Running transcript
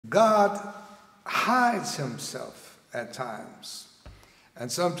God hides himself at times. And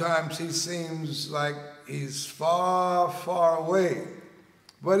sometimes he seems like he's far, far away,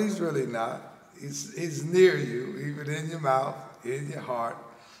 but he's really not. He's near you, even in your mouth, in your heart.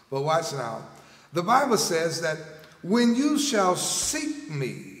 But watch now. The Bible says that when you shall seek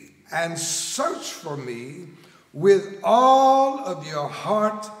me and search for me with all of your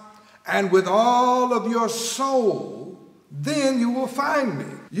heart and with all of your soul, then you will find me.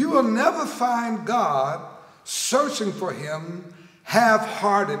 You will never find God searching for him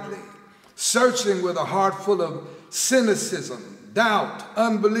half-heartedly, searching with a heart full of cynicism, doubt,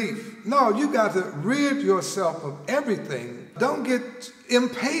 unbelief. No, you got to rid yourself of everything. Don't get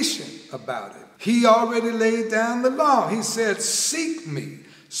impatient about it. He already laid down the law. He said, seek me,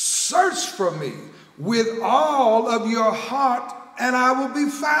 search for me with all of your heart, and I will be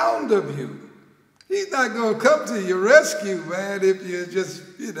found of you. He's not going to come to your rescue, man, if you're just,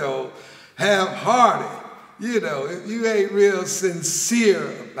 half-hearted. If you ain't real sincere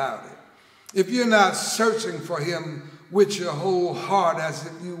about it. If you're not searching for him with your whole heart as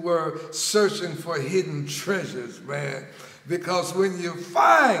if you were searching for hidden treasures, man. Because when you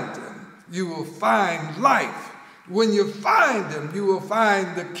find him, you will find life. When you find him, you will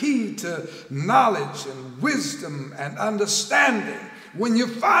find the key to knowledge and wisdom and understanding. When you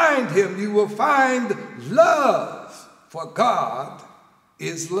find him, you will find love, for God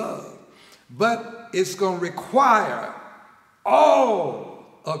is love. But it's going to require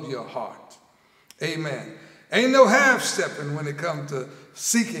all of your heart. Amen. Ain't no half-stepping when it comes to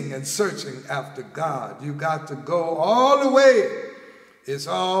seeking and searching after God. You got to go all the way. It's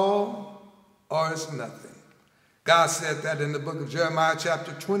all or it's nothing. God said that in the book of Jeremiah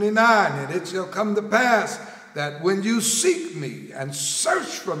chapter 29, and it shall come to pass that when you seek me and search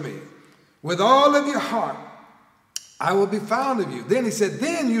for me with all of your heart, I will be found of you. Then he said,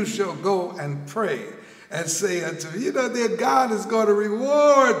 then you shall go and pray and say unto me, that God is going to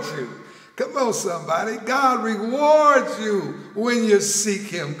reward you. Come on, somebody. God rewards you when you seek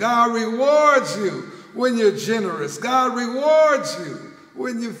him. God rewards you when you're generous. God rewards you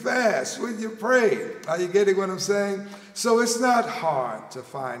when you fast, when you pray. Are you getting what I'm saying? So it's not hard to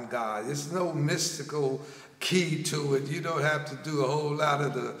find God. There's no mystical key to it. You don't have to do a whole lot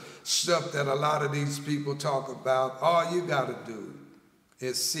of the stuff that a lot of these people talk about. All you got to do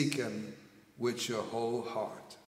is seek him with your whole heart.